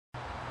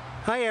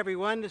Hi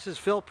everyone, this is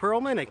Phil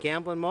Perlman at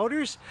Gamblin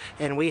Motors,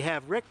 and we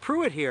have Rick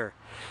Pruitt here,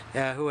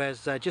 who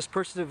has just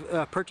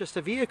purchased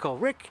a vehicle.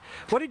 Rick,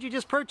 what did you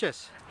just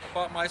purchase? I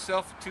bought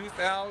myself a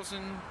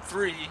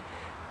 2003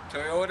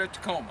 Toyota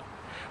Tacoma.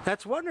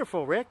 That's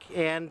wonderful, Rick,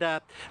 and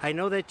I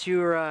know that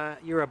you're a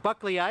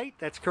Buckleyite,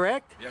 that's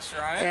correct? Yes, sir,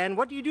 I am. And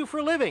what do you do for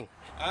a living?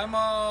 I'm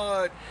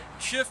a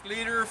shift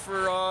leader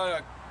for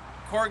a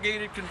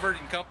corrugated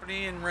converting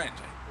company in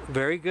Renton.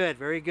 Very good,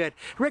 very good.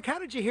 Rick, how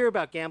did you hear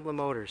about Gamblin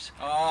Motors?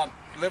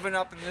 Living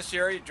up in this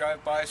area,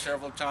 drive by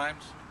several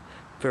times.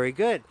 Very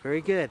good, very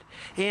good.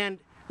 And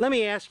let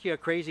me ask you a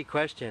crazy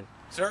question.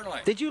 Certainly.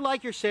 Did you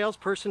like your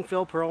salesperson,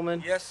 Phil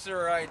Perlman? Yes,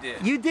 sir, I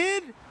did. You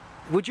did?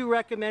 Would you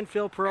recommend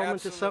Phil Perlman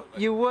Absolutely. to some?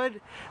 You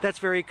would? That's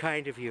very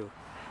kind of you.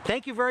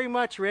 Thank you very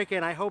much, Rick,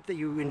 and I hope that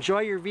you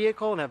enjoy your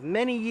vehicle and have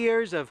many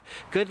years of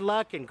good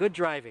luck and good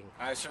driving.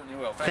 I certainly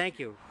will. Thank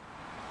you.